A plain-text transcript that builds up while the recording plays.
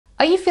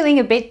Are you feeling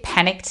a bit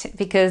panicked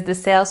because the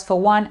sales for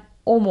one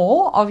or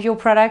more of your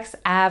products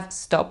have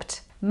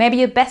stopped? Maybe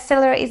your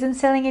bestseller isn't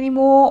selling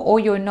anymore, or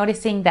you're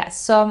noticing that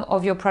some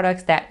of your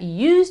products that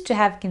used to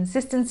have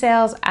consistent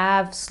sales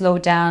have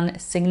slowed down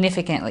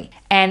significantly.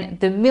 And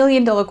the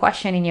million-dollar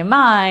question in your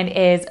mind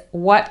is,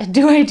 what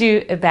do I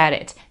do about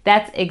it?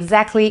 That's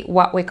exactly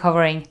what we're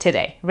covering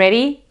today.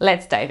 Ready?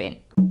 Let's dive in.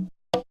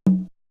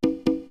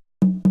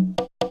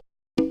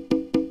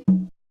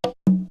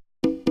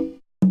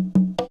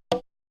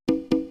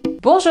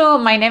 Bonjour,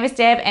 my name is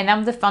Deb and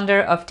I'm the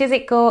founder of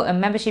TIZZIT, a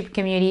membership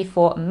community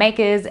for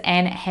makers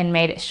and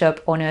handmade shop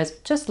owners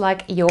just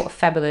like your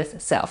fabulous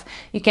self.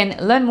 You can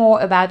learn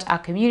more about our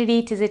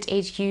community, TIZZIT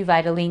HQ,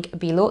 via the link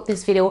below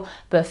this video.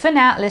 But for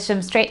now, let's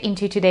jump straight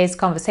into today's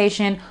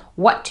conversation: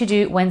 what to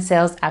do when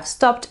sales have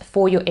stopped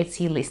for your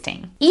Etsy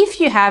listing.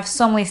 If you have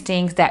some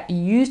listings that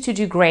used to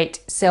do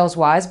great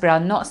sales-wise but are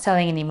not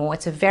selling anymore,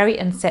 it's a very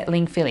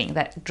unsettling feeling,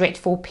 that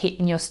dreadful pit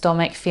in your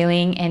stomach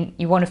feeling, and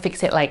you want to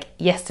fix it like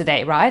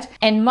yesterday, right?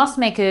 And most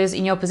makers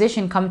in your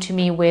position come to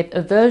me with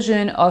a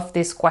version of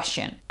this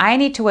question. I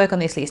need to work on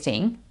this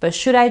listing, but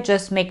should I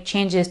just make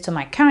changes to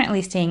my current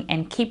listing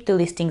and keep the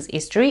listing's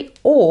history,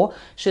 or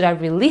should I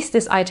release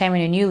this item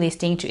in a new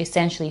listing to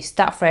essentially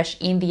start fresh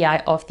in the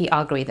eye of the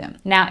algorithm?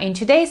 Now, in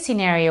today's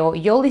scenario,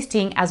 your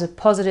listing has a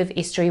positive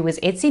history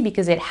with Etsy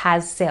because it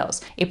has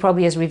sales. It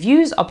probably has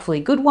reviews, hopefully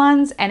good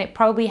ones, and it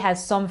probably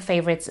has some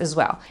favorites as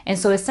well. And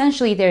so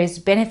essentially there is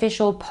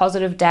beneficial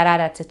positive data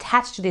that's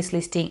attached to this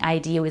listing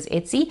idea with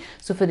Etsy.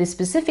 So for this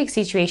specific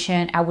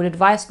situation, I would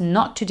advise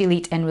not to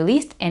delete and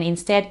release, and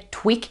instead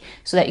tweak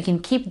so that you can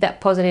keep that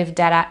positive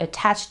data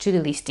attached to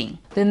the listing.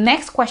 The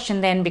next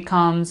question then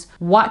becomes,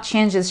 what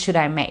changes should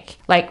I make?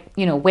 Like,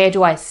 where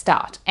do I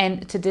start?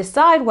 And to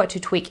decide what to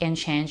tweak and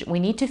change, we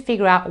need to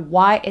figure out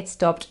why it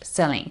stopped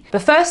selling.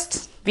 But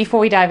first, before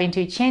we dive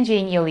into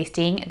changing your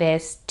listing,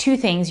 there's two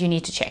things you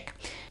need to check.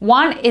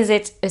 One, is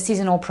it a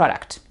seasonal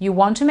product? You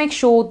want to make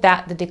sure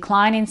that the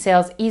decline in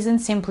sales isn't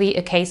simply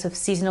a case of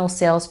seasonal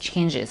sales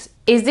changes.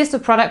 Is this a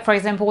product, for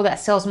example, that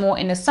sells more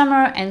in the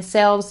summer and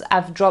sales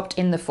have dropped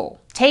in the fall?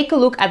 Take a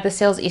look at the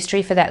sales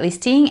history for that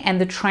listing and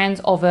the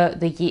trends over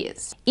the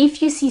years.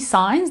 If you see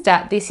signs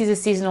that this is a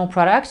seasonal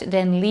product,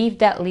 then leave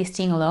that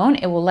listing alone.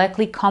 It will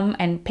likely come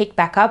and pick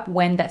back up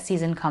when that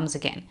season comes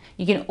again.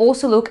 You can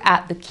also look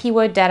at the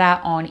keyword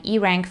data on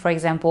eRank, for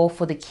example,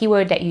 for the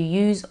keyword that you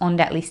use on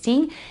that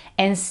listing,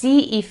 and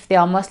see if there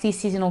are mostly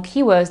seasonal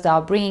keywords that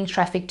are bringing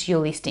traffic to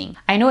your listing.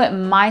 I know it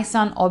might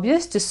sound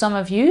obvious to some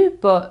of you,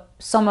 but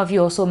some of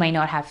you also may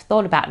not have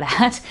thought about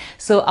that.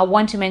 So I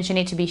want to mention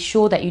it to be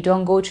sure that you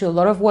don't go to a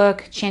lot of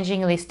work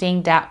changing a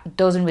listing that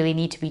doesn't really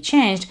need to be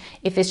changed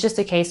if it's just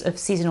a case of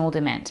seasonal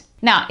demand.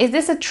 Now, is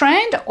this a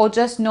trend or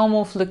just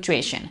normal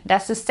fluctuation?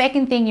 That's the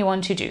second thing you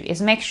want to do,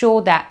 is make sure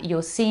that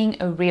you're seeing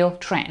a real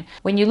trend.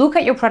 When you look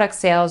at your product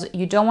sales,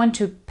 you don't want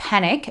to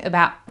panic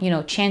about,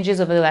 changes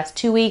over the last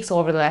 2 weeks or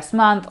over the last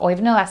month or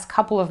even the last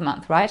couple of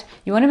months, right?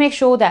 You want to make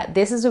sure that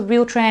this is a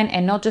real trend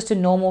and not just a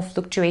normal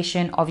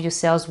fluctuation of your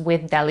sales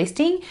with that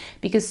listing,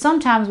 because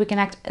sometimes we can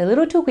act a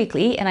little too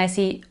quickly. And I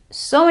see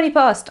so many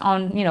posts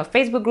on,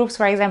 Facebook groups,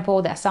 for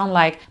example, that sound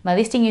like, my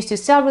listing used to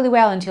sell really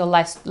well until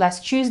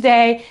last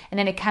Tuesday, and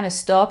then it kind of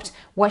stopped.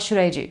 What should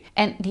I do?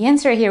 And the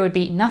answer here would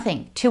be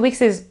nothing. 2 weeks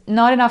is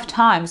not enough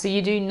time, so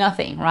you do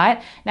nothing,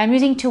 right? Now, I'm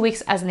using 2 weeks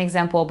as an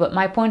example, but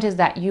my point is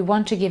that you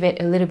want to give it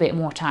a little bit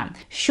more time.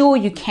 Sure,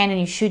 you can and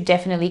you should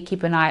definitely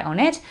keep an eye on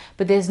it,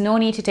 but there's no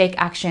need to take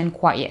action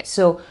quite yet.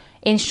 So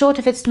in short,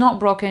 if it's not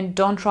broken,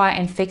 don't try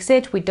and fix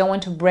it. We don't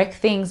want to break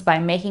things by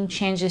making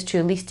changes to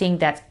a listing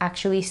that's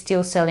actually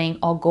still selling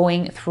or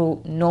going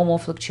through normal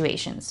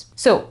fluctuations.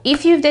 So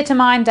if you've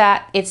determined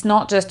that it's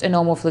not just a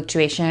normal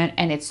fluctuation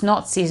and it's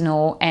not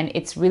seasonal and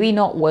it's really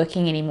not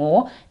working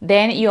anymore,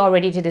 then you are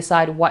ready to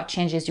decide what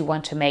changes you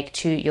want to make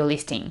to your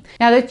listing.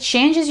 Now, the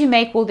changes you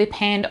make will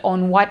depend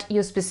on what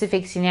your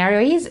specific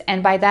scenario is,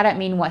 and by that I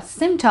mean what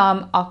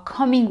symptoms are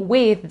coming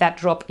with that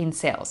drop in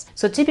sales.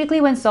 So typically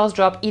when sales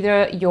drop,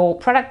 either your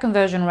product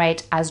conversion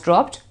rate has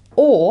dropped,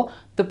 or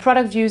the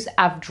product views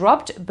have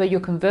dropped, but your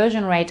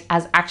conversion rate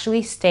has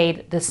actually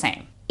stayed the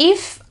same.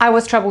 If I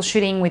was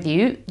troubleshooting with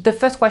you, the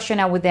first question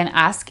I would then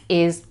ask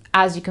is,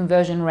 has your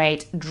conversion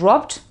rate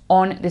dropped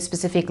on the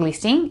specific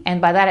listing?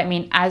 And by that I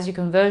mean, as your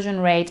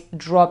conversion rate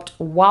dropped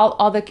while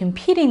other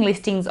competing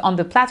listings on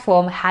the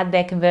platform had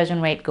their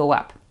conversion rate go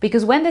up.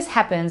 Because when this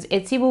happens,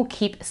 Etsy will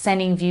keep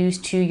sending views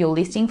to your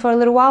listing for a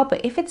little while,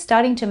 but if it's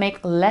starting to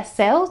make less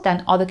sales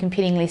than other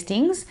competing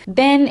listings,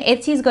 then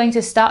Etsy is going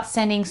to start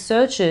sending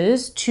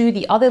searches to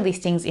the other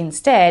listings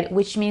instead,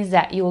 which means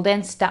that you'll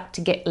then start to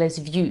get less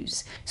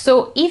views.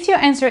 So if your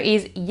answer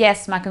is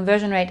yes, my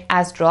conversion rate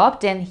has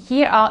dropped, then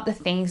here are the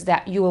things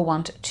that you will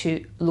want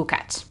to look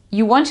at.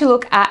 You want to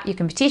look at your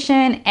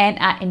competition and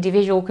at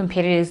individual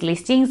competitors'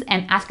 listings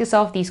and ask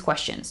yourself these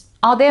questions.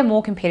 Are there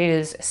more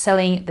competitors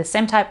selling the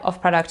same type of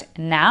product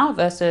now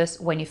versus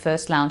when you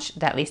first launched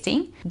that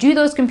listing? Do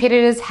those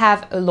competitors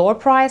have a lower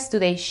price? Do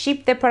they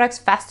ship their products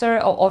faster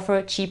or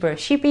offer cheaper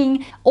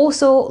shipping?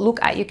 Also,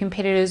 look at your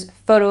competitors'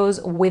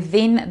 photos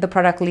within the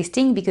product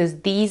listing,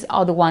 because these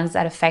are the ones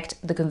that affect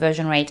the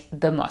conversion rate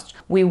the most.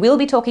 We will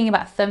be talking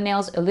about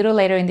thumbnails a little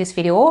later in this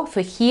video.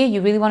 For here,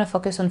 you really want to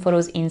focus on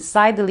photos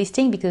inside the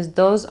listing, because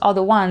those are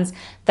the ones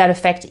that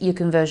affect your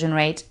conversion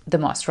rate the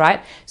most,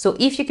 right? So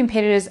if your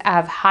competitors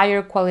have higher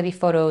quality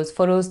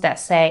photos that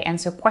say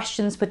answer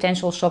questions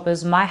potential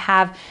shoppers might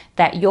have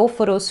that your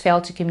photos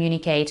fail to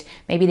communicate,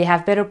 maybe they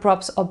have better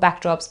props or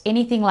backdrops,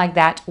 anything like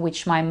that,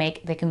 which might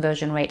make the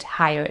conversion rate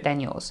higher than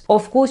yours.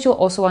 Of course, you'll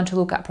also want to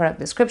look at product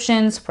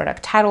descriptions,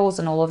 product titles,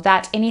 and all of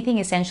that, anything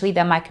essentially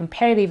that might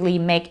comparatively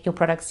make your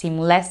product seem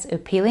less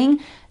appealing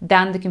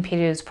than the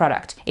competitor's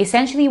product.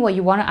 Essentially, what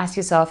you want to ask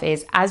yourself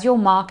is, as your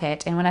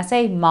market, and when I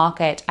say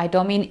market, I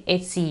don't mean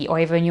Etsy or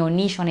even your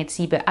niche on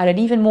Etsy, but at an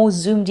even more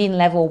zoomed in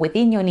level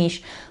within your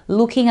niche,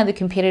 looking at the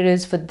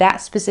competitors for that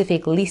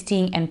specific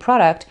listing and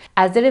product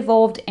as it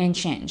evolved and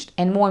changed.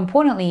 And more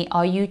importantly,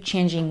 are you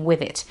changing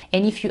with it?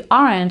 And if you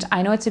aren't,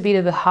 I know it's a bit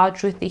of a hard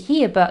truth to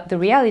hear, but the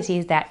reality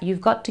is that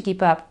you've got to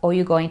keep up or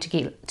you're going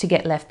to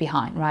get left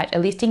behind, right? A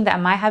listing that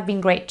might have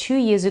been great 2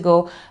 years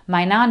ago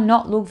might now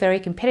not look very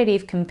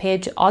competitive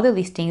compared to other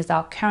listings that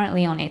are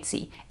currently on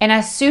Etsy. And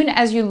as soon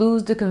as you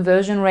lose the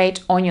conversion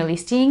rate on your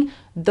listing,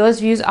 those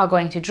views are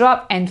going to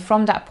drop, and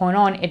from that point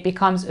on, it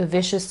becomes a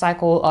vicious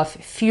cycle of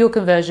fewer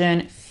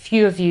conversion,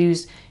 fewer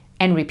views,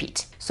 and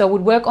repeat. So I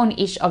would work on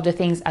each of the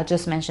things I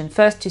just mentioned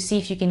first to see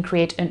if you can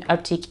create an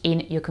uptick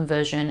in your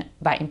conversion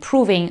by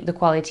improving the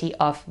quality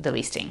of the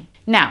listing.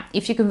 Now,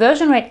 if your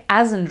conversion rate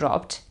hasn't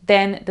dropped,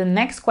 then the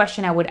next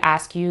question I would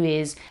ask you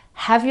is,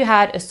 have you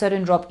had a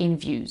sudden drop in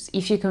views?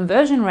 If your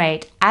conversion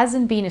rate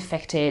hasn't been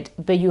affected,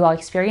 but you are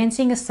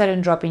experiencing a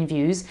sudden drop in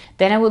views,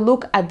 then I would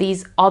look at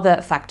these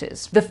other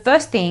factors. The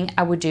first thing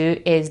I would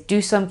do is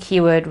do some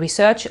keyword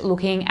research,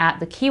 looking at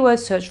the keyword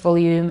search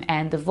volume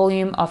and the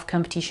volume of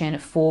competition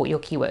for your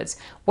keywords.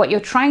 What you're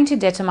trying to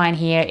determine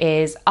here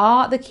is,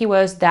 are the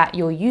keywords that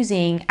you're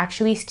using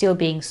actually still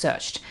being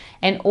searched?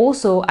 And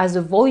also, as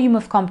the volume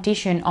of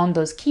competition on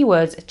those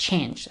keywords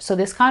changed. So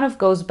this kind of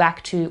goes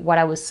back to what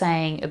I was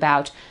saying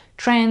about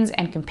trends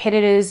and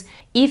competitors.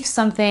 If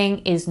something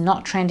is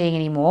not trending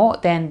anymore,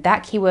 then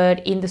that keyword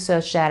in the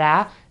search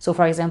data, so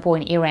for example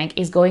in eRank,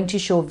 is going to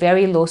show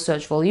very low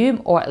search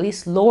volume, or at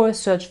least lower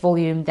search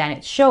volume than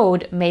it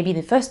showed maybe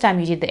the first time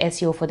you did the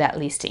SEO for that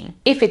listing.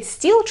 If it's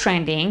still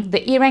trending,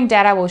 the eRank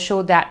data will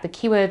show that the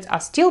keywords are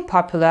still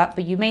popular,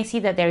 but you may see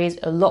that there is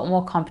a lot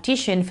more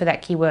competition for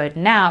that keyword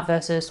now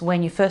versus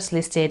when you first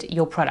listed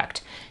your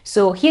product.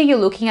 So here you're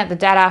looking at the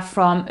data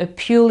from a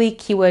purely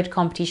keyword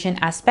competition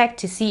aspect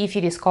to see if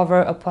you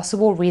discover a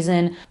possible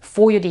reason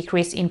for your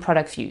decrease in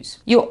product views.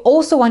 You'll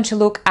also want to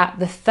look at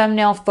the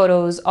thumbnail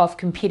photos of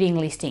competing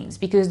listings,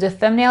 because the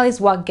thumbnail is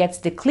what gets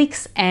the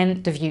clicks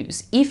and the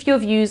views. If your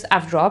views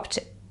have dropped,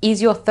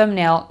 is your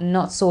thumbnail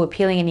not so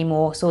appealing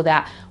anymore, so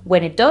that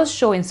when it does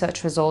show in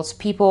search results,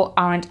 people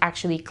aren't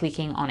actually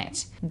clicking on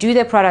it? Do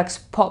their products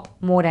pop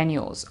more than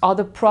yours? Are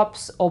the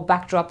props or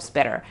backdrops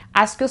better?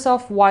 Ask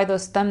yourself why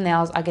those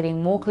thumbnails are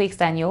getting more clicks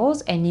than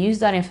yours, and use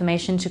that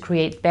information to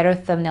create better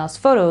thumbnails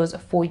photos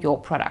for your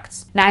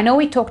products. Now, I know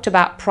we talked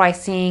about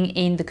pricing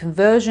in the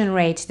conversion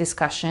rate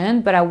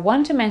discussion, but I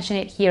want to mention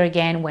it here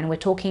again when we're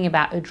talking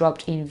about a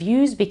drop in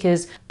views,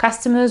 because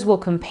customers will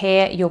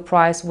compare your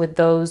price with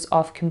those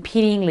of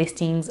competing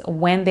listings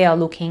when they are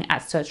looking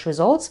at search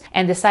results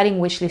and deciding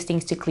which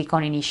listings to click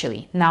on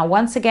initially. Now,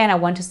 once again, I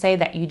want to say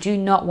that you do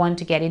not want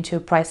to get into a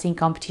pricing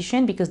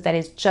competition, because that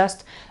is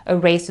just a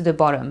race to the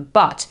bottom.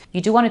 But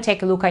you do want to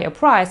take a look at your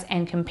price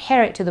and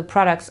compare it to the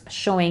products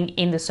showing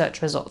in the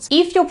search results.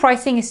 If your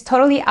pricing is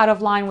totally out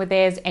of line with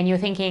theirs and you're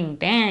thinking,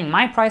 dang,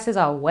 my prices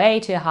are way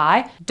too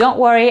high, don't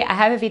worry, I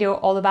have a video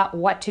all about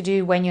what to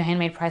do when your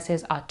handmade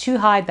prices are too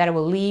high that I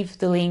will leave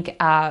the link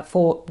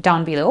for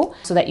down below,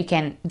 so that you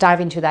can dive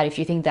into that if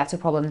you think that's a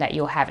problem that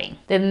you're having.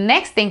 The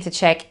next thing to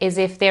check is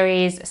if there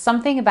is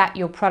something about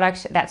your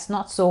product that's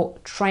not so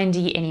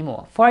trendy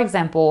anymore. For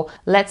example,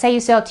 let's say you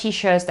sell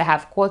t-shirts that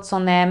have quotes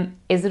on them.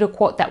 Is it a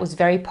quote that was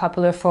very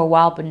popular for a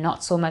while but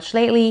not so much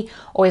lately?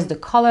 Or is the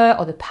color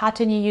or the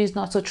pattern you use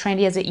not so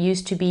trendy as it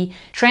used to be?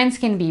 Trends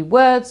can be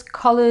words,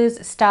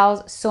 colors,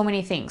 styles, so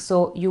many things.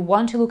 So you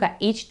want to look at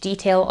each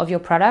detail of your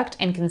product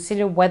and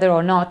consider whether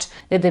or not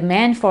the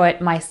demand for it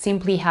might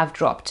simply have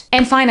dropped.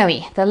 And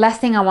finally, the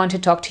last thing I want to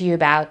talk to you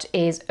about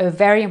is a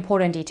very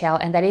important detail,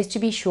 and that is to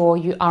be sure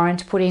you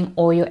aren't putting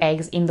all your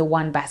eggs in the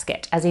one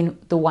basket, as in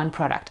the one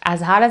product.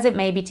 As hard as it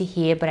may be to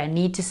hear, but I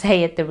need to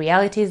say it, the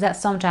reality is that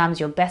sometimes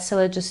your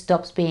bestseller just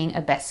stops being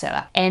a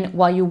bestseller. And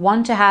while you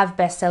want to have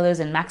bestsellers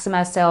and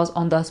maximize sales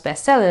on those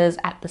bestsellers,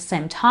 at the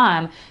same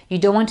time, you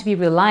don't want to be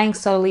relying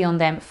solely on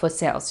them for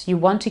sales. You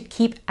want to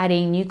keep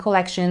adding new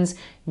collections,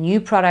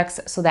 new products,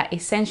 so that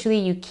essentially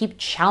you keep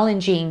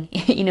challenging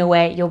in a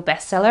way your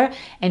bestseller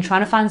and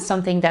trying to find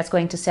something that's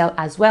going to sell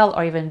as well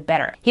or even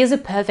better. Here's a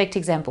perfect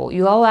example.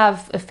 You all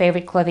have a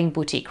favorite clothing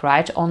boutique,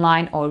 right?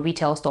 Online or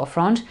retail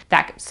storefront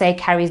that say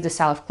carries the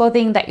style of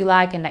clothing that you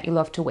like and that you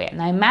love to wear.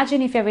 Now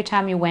imagine if every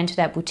time you went to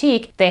that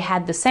boutique, they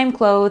had the same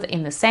clothes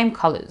in the same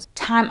colors,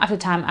 time after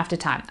time after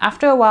time.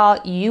 After a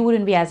while, you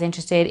wouldn't be as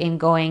interested in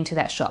going to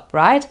that shop,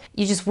 right?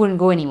 You just wouldn't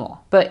go anymore.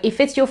 But if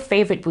it's your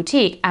favorite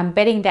boutique, I'm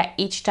betting that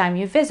each time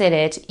you visit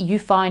it, you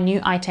find new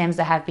items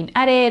that have been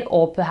added,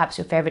 or perhaps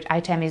your favorite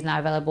item is now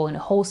available in a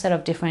whole set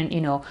of different,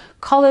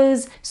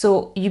 colors.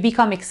 So you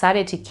become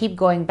excited to keep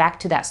going back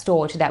to that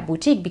store, to that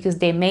boutique, because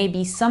there may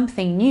be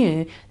something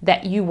new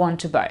that you want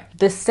to buy.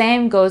 The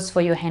same goes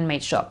for your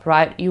handmade shop,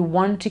 right? You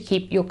want to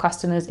keep your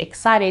customers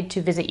excited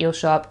to visit your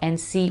shop and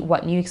see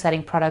what new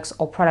exciting products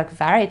or product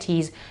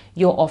varieties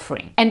you're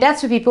offering. And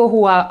that's for people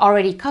who are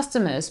already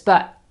customers,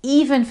 but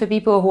even for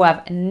people who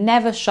have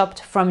never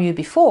shopped from you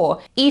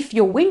before, if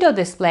your window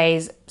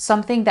displays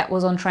something that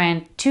was on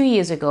trend 2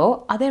 years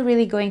ago, are they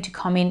really going to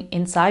come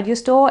inside your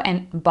store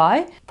and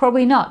buy?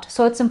 Probably not.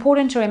 So it's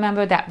important to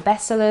remember that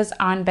bestsellers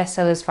aren't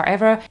bestsellers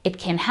forever. It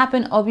can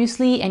happen,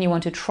 obviously, and you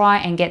want to try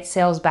and get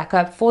sales back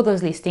up for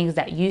those listings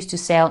that used to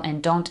sell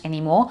and don't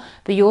anymore.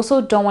 But you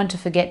also don't want to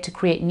forget to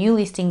create new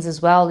listings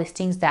as well,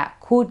 listings that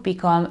could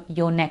become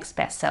your next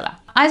bestseller.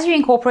 As you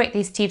incorporate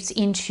these tips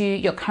into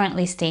your current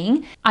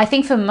listing, I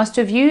think for most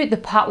of you, the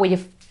part where you're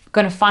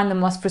going to find the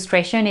most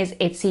frustration is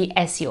Etsy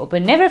SEO,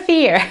 but never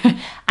fear.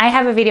 I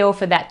have a video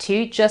for that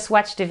too. Just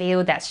watch the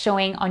video that's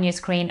showing on your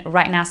screen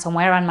right now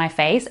somewhere on my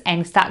face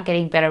and start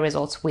getting better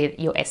results with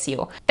your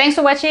SEO. Thanks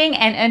for watching,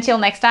 and until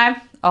next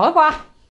time, au revoir.